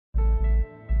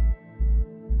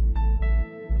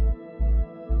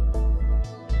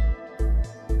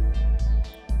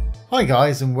Hi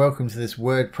guys, and welcome to this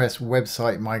WordPress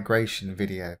website migration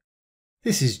video.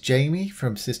 This is Jamie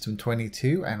from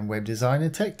System22 and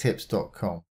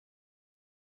webdesignertechtips.com.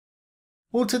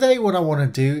 Well, today what I want to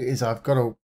do is I've got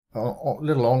a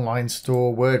little online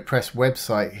store WordPress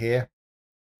website here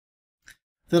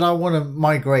that I want to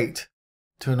migrate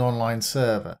to an online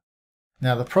server.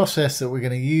 Now the process that we're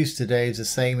going to use today is the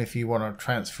same if you want to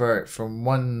transfer it from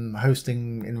one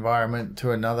hosting environment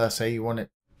to another. Say you want it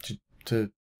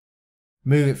to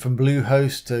move it from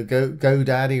Bluehost to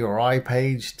GoDaddy or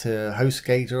iPage to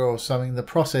HostGator or something. The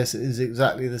process is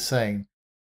exactly the same.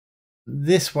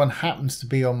 This one happens to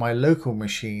be on my local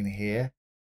machine here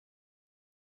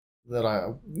that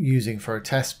I'm using for a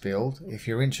test build. If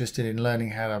you're interested in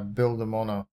learning how to build them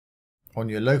on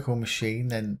your local machine,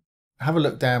 then have a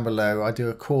look down below. I do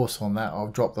a course on that.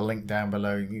 I'll drop the link down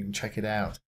below. You can check it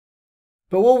out.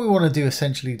 But what we want to do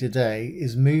essentially today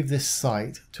is move this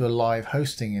site to a live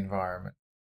hosting environment.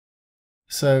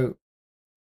 So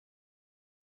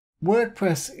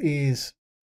WordPress is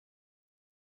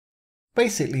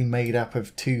basically made up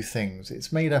of two things.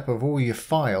 It's made up of all your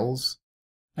files,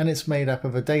 and it's made up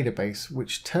of a database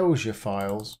which tells your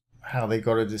files how they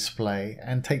got to display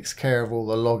and takes care of all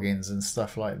the logins and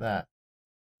stuff like that.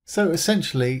 So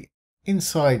essentially,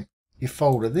 inside your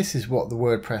folder, this is what the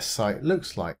WordPress site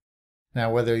looks like. Now,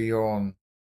 whether you're on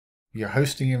your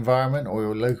hosting environment or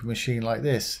your local machine like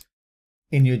this,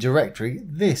 in your directory,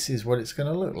 this is what it's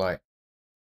going to look like.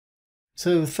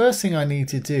 So the first thing I need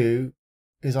to do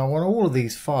is I want all of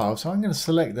these files. So I'm going to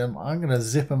select them. I'm going to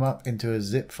zip them up into a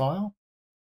zip file.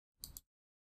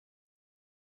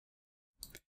 You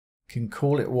can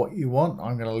call it what you want.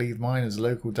 I'm going to leave mine as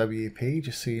local WP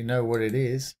just so you know what it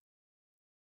is.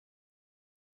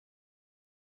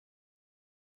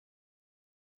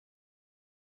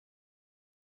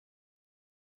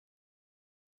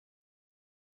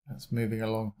 That's moving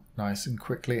along nice and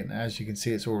quickly, and as you can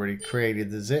see, it's already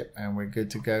created the zip and we're good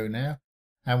to go now.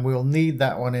 And we'll need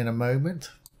that one in a moment.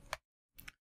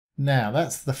 Now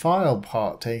that's the file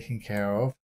part taken care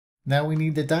of. Now we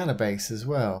need the database as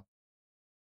well.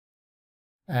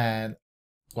 And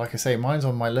like I say, mine's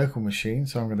on my local machine,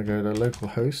 so I'm going to go to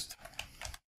localhost.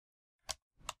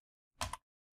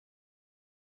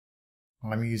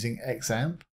 I'm using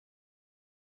XAMPP.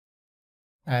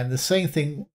 And the same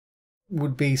thing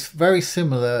would be very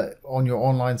similar on your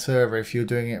online server. If you're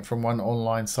doing it from one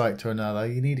online site to another,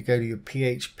 you need to go to your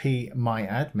PHP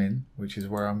myadmin, which is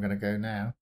where I'm going to go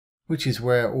now, which is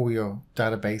where all your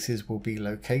databases will be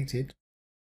located,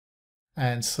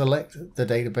 and select the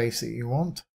database that you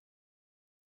want.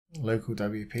 Local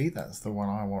WP, that's the one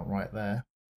I want right there.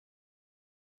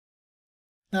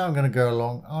 Now I'm going to go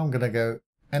along, I'm going to go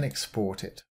and export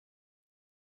it.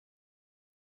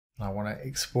 I want to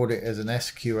export it as an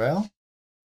SQL.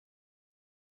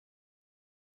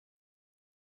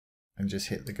 And just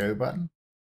hit the go button.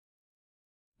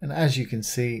 And as you can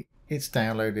see, it's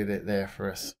downloaded it there for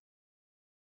us.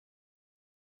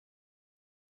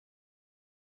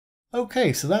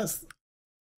 Okay, so that's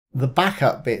the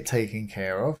backup bit taken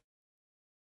care of.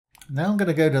 Now I'm going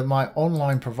to go to my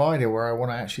online provider where I want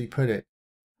to actually put it.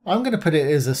 I'm going to put it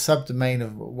as a subdomain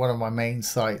of one of my main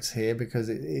sites here because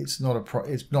it's not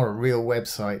a real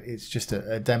website. It's just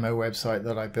a demo website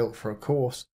that I built for a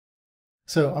course.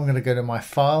 So I'm going to go to my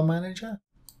file manager.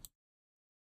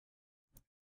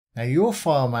 Now your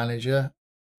file manager,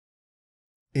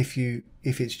 if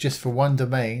it's just for one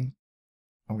domain,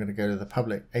 I'm going to go to the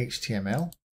public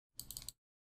HTML.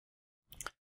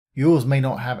 Yours may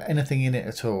not have anything in it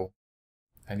at all,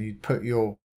 and you'd put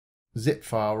your zip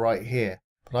file right here.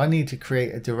 But I need to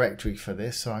create a directory for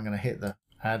this, so I'm going to hit the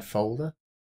add folder,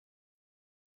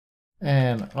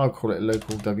 and I'll call it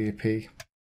local WP.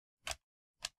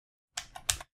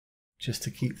 Just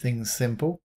to keep things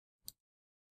simple.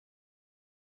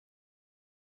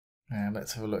 And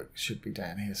let's have a look. It should be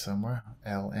down here somewhere.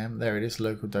 LM. There it is.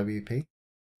 Local WP.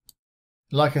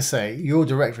 Like I say, your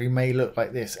directory may look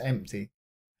like this, empty.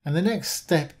 And the next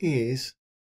step is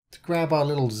to grab our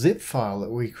little zip file that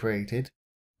we created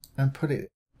and put it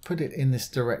in this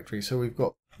directory. So we've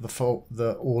got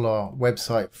all our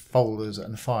website folders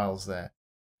and files there.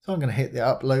 So I'm going to hit the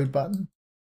upload button.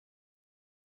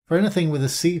 For anything with a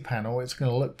cPanel, it's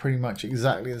going to look pretty much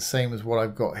exactly the same as what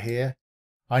I've got here.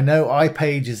 I know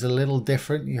iPage is a little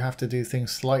different. You have to do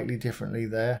things slightly differently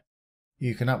there.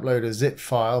 You can upload a zip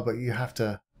file, but you have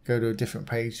to go to a different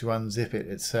page to unzip it,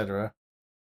 etc.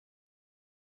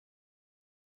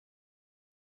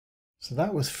 So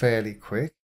that was fairly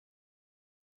quick.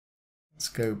 Let's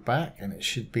go back and it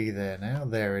should be there now.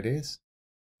 There it is.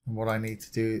 And what I need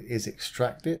to do is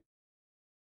extract it.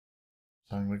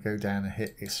 So I'm going to go down and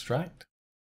hit extract.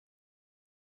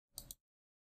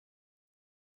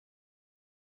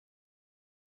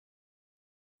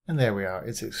 And there we are,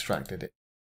 it's extracted it.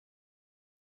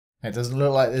 It doesn't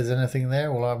look like there's anything there.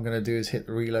 All I'm going to do is hit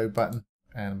the reload button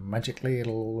and magically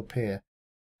it'll all appear.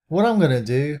 What I'm going to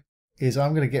do is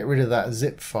I'm going to get rid of that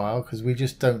zip file because we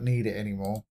just don't need it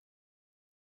anymore.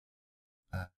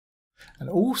 And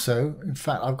also, in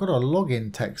fact, I've got a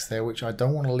login text there which I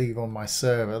don't want to leave on my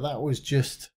server. That was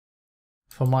just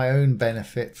for my own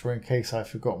benefit, for in case I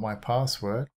forgot my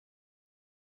password.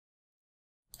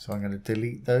 So I'm going to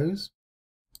delete those.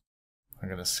 I'm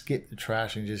going to skip the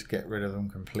trash and just get rid of them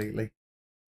completely.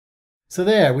 So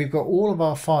there, we've got all of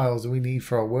our files that we need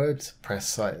for our WordPress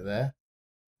site there.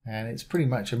 And it's pretty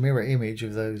much a mirror image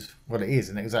of those. Well, it is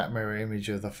an exact mirror image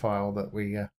of the file that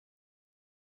we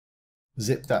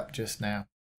zipped up just now.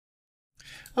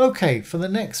 Okay, for the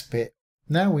next bit,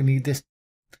 now we need this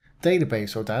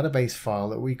database or database file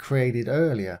that we created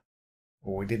earlier.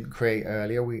 Or we didn't create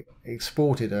earlier, we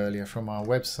exported earlier from our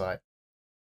website.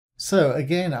 So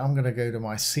again, I'm going to go to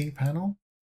my cPanel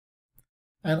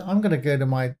and I'm going to go to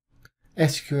my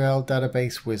SQL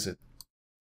database wizard.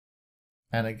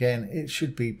 And again, it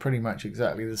should be pretty much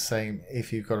exactly the same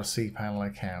if you've got a cPanel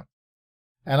account.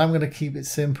 And I'm going to keep it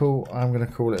simple. I'm going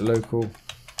to call it local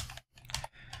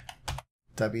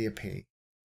WP.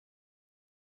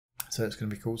 So it's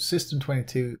going to be called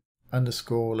system22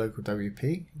 underscore local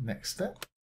WP. Next step.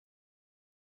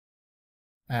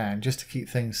 And just to keep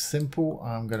things simple,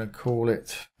 I'm going to call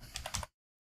it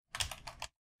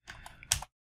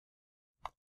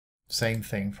same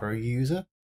thing for a user.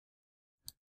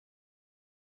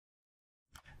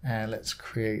 And let's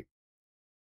create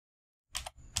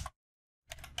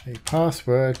a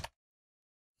password.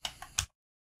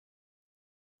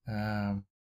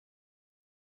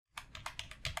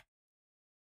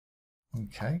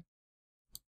 Okay.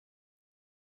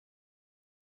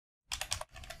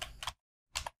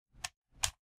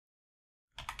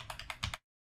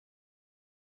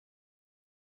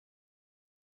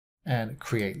 And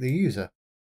create the user.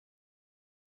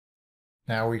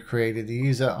 Now we've created the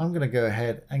user, I'm going to go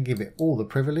ahead and give it all the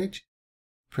privileges.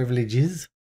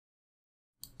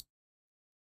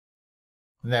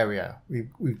 And there we are.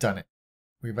 We've done it.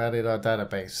 We've added our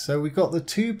database. So we've got the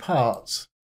two parts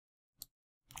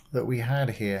that we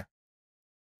had here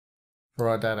for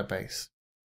our database.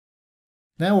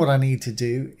 Now what I need to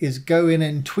do is go in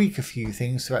and tweak a few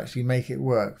things to actually make it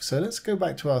work. So let's go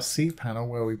back to our cPanel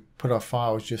where we put our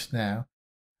files just now.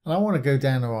 And I want to go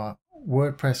down to our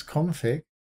WordPress config.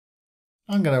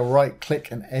 I'm going to right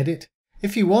click and edit.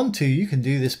 If you want to, you can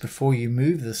do this before you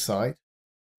move the site,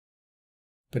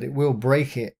 but it will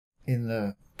break it in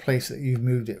the place that you've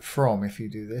moved it from if you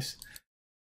do this.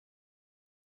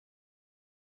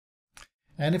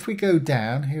 And if we go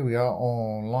down, here we are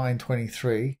on line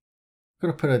 23, got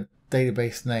to put a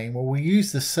database name. Well, we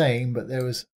use the same, but there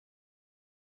was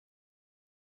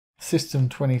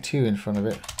system22 in front of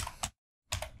it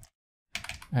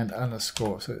and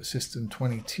underscore, so it's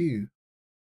system22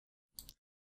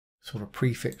 sort of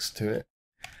prefix to it.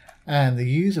 And the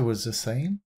user was the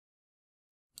same.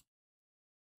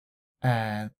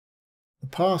 And the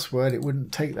password, it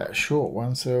wouldn't take that short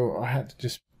one, so I had to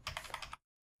just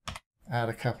add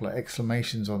a couple of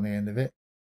exclamations on the end of it.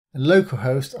 And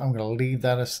localhost, I'm going to leave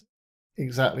that as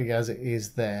exactly as it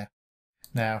is there.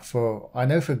 Now I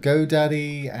know for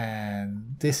GoDaddy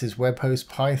and this is webhost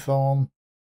Python,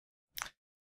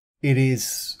 it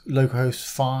is localhost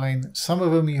fine. Some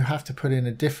of them you have to put in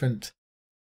a different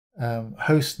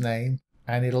host name,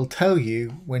 and it'll tell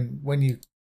you when you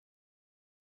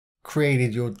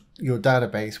created your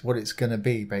database what it's going to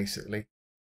be basically.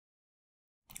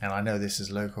 And I know this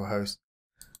is localhost.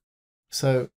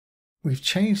 So we've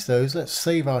changed those. Let's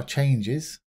save our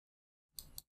changes.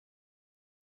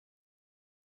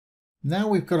 Now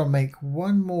we've got to make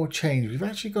one more change. We've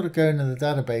actually got to go into the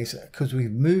database because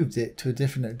we've moved it to a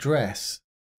different address.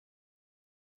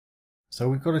 So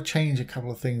we've got to change a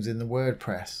couple of things in the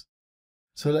WordPress.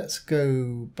 So let's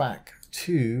go back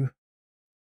to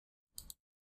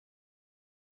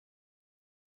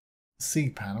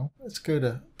cPanel. Let's go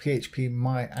to PHP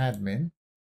My Admin.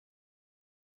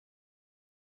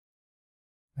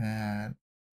 And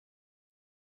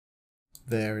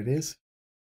there it is.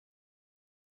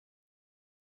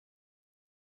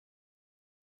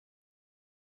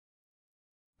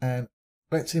 And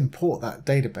let's import that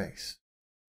database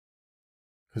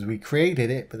because we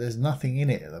created it, but there's nothing in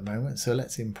it at the moment. So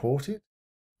let's import it.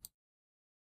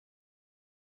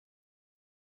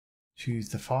 Choose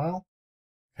the file.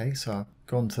 Okay, so I've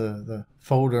gone to the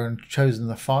folder and chosen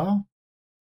the file.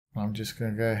 I'm just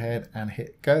going to go ahead and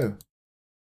hit go.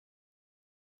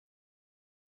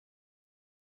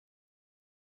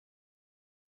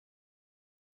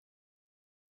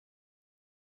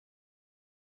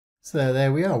 So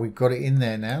there we are, we've got it in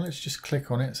there now. Let's just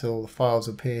click on it so all the files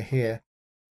appear here.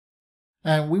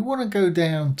 And we want to go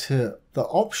down to the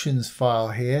options file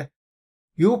here.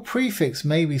 Your prefix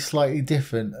may be slightly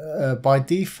different. By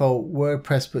default,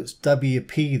 WordPress puts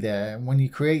WP there, and when you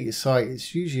create your site,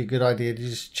 it's usually a good idea to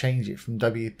just change it from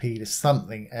WP to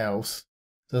something else.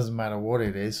 Doesn't matter what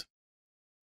it is.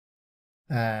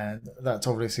 And that's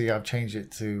obviously, I've changed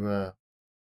it to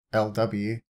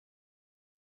LW.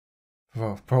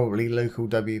 Well, probably local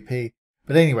WP.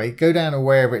 But anyway, go down to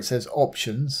wherever it says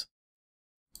options.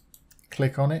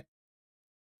 Click on it.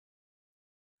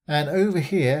 And over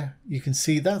here, you can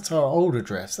see that's our old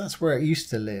address. That's where it used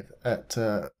to live at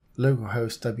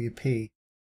localhost WP.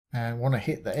 And want to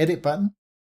hit the edit button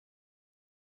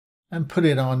and put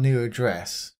in our new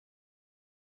address.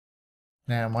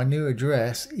 Now, my new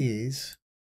address is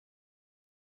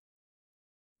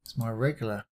my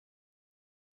regular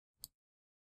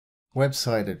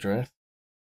website address,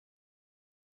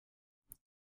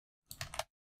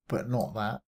 but not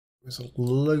that. It's a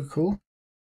local,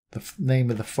 the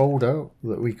name of the folder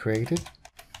that we created,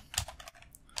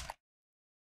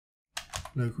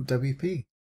 local WP.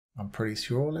 I'm pretty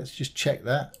sure. Let's just check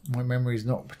that. My memory is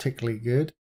not particularly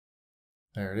good.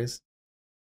 There it is,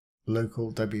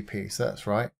 local WP. So that's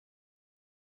right.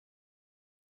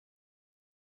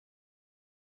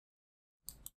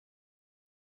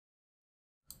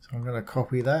 So I'm going to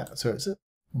copy that. So it's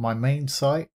my main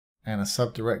site and a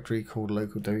subdirectory called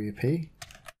local WP.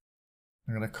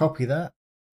 I'm going to copy that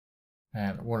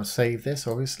and I want to save this,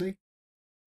 obviously.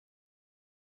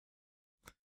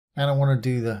 And I want to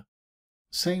do the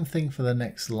same thing for the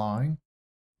next line,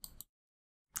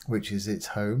 which is its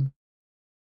home,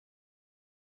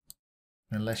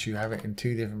 unless you have it in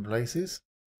two different places,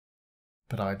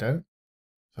 but I don't.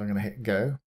 So I'm going to hit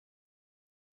go.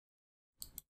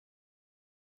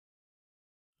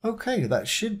 Okay, that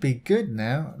should be good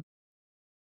now.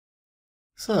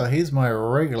 So here's my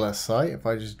regular site. If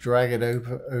I just drag it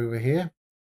over here,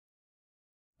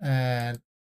 and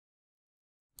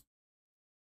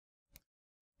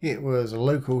it was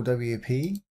local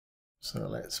WP. So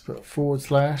let's put /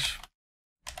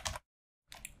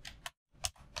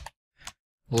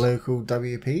 local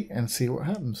WP and see what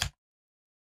happens.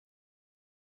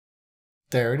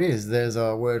 There it is. There's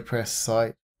our WordPress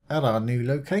site at our new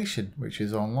location, which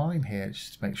is online here,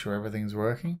 just to make sure everything's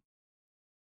working.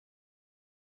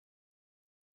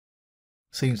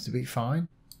 Seems to be fine.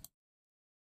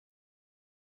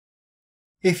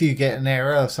 If you get an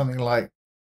error of something like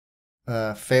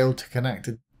failed to connect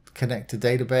to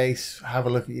database, have a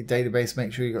look at your database,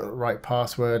 make sure you got the right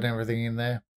password and everything in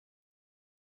there.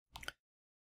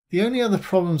 The only other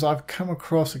problems I've come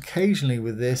across occasionally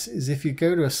with this is if you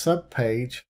go to a sub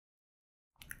page,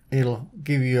 it'll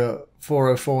give you a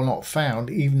 404 not found,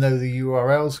 even though the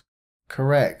URL's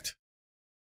correct.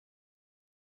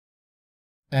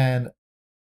 And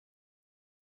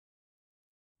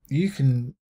you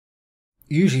can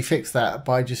usually fix that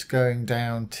by just going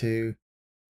down to,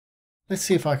 let's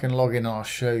see if I can log in and I'll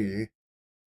show you.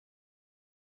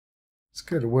 Let's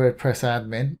go to WordPress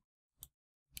admin.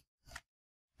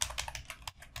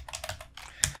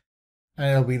 And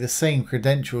it'll be the same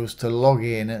credentials to log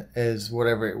in as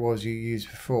whatever it was you used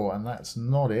before. And that's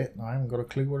not it. I haven't got a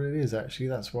clue what it is actually.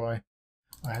 That's why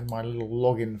I had my little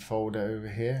login folder over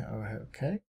here. Oh,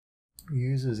 okay.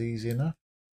 Users, easy enough.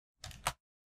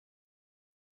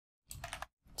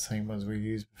 Same as we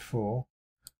used before.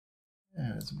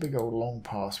 Yeah, it's a big old long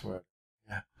password.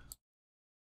 Yeah.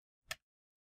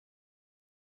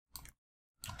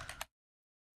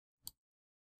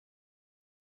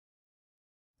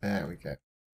 There we go.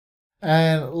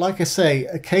 And like I say,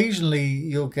 occasionally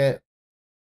you'll get,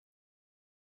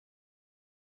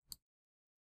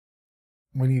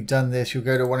 when you've done this, you'll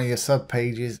go to one of your sub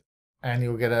pages and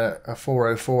you'll get a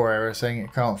 404 error saying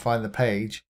it can't find the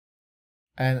page.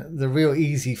 And the real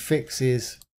easy fix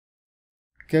is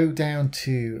go down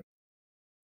to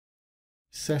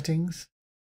settings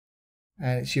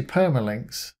and it's your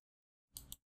permalinks.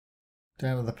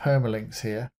 Down to the permalinks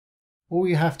here. All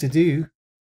you have to do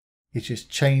is just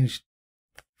change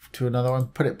to another one,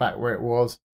 put it back where it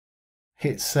was,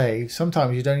 hit save.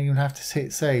 Sometimes you don't even have to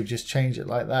hit save, just change it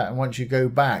like that. And once you go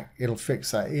back, it'll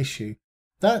fix that issue.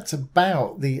 That's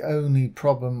about the only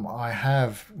problem I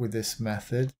have with this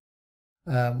method.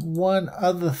 One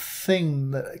other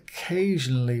thing that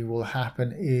occasionally will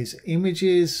happen is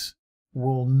images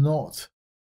will not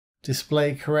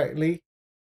display correctly.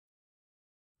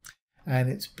 and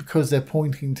it's because they're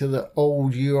pointing to the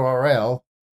old URL.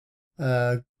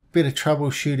 Bit of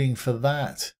troubleshooting for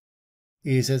that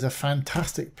is there's a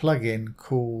fantastic plugin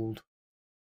called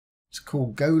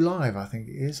Go Live, I think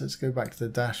it is. Let's go back to the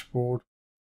dashboard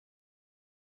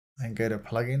and go to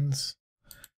plugins.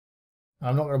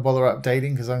 I'm not going to bother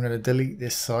updating because I'm going to delete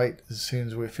this site as soon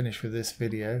as we're finished with this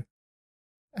video.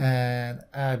 And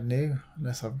add new,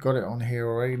 unless I've got it on here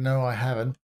already. No, I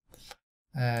haven't.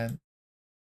 And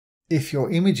if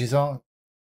your images aren't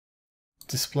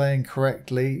displaying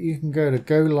correctly, you can go to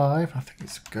Go Live. I think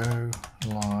it's Go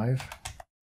Live.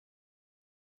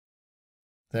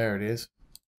 There it is.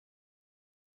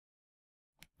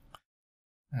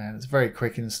 And it's a very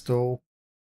quick install.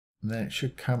 And then it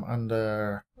should come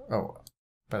under,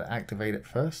 better activate it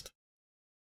first.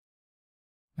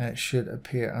 And it should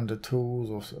appear under tools,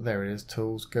 or there it is,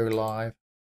 tools, Go Live.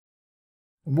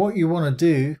 And what you want to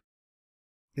do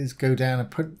is go down and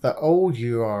put the old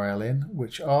URL in,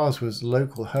 which ours was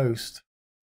localhost.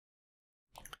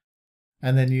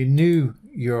 And then your new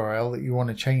URL that you want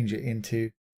to change it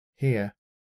into here.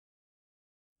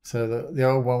 So the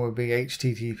old one would be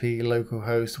HTTP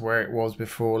localhost, where it was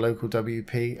before, local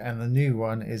WP, and the new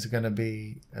one is going to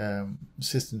be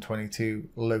system22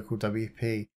 local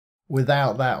WP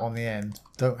without that on the end.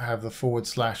 Don't have the /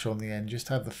 on the end, just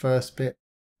have the first bit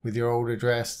with your old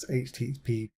address,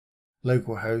 HTTP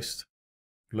localhost,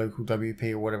 local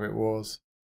WP or whatever it was,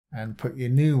 and put your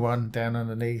new one down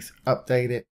underneath, update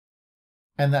it,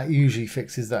 and that usually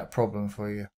fixes that problem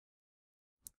for you.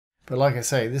 But like I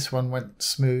say, this one went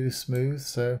smooth,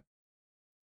 so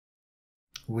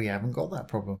we haven't got that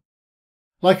problem.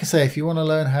 Like I say, if you want to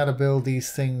learn how to build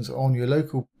these things on your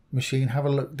local machine, have a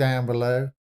look down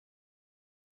below.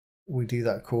 We do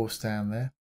that course down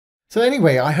there. So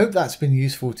anyway, I hope that's been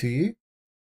useful to you.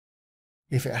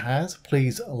 If it has,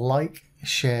 please like,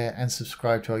 share and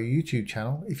subscribe to our YouTube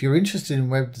channel. If you're interested in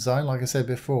web design, like I said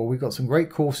before, we've got some great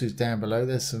courses down below.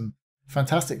 There's some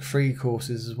fantastic free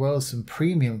courses as well as some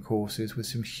premium courses with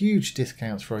some huge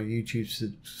discounts for our YouTube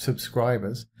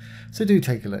subscribers. So do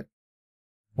take a look.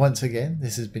 Once again,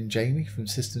 this has been Jamie from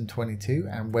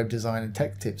System22 and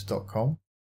webdesignandtechtips.com.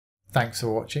 Thanks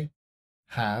for watching.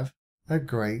 Have a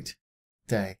great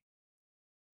day.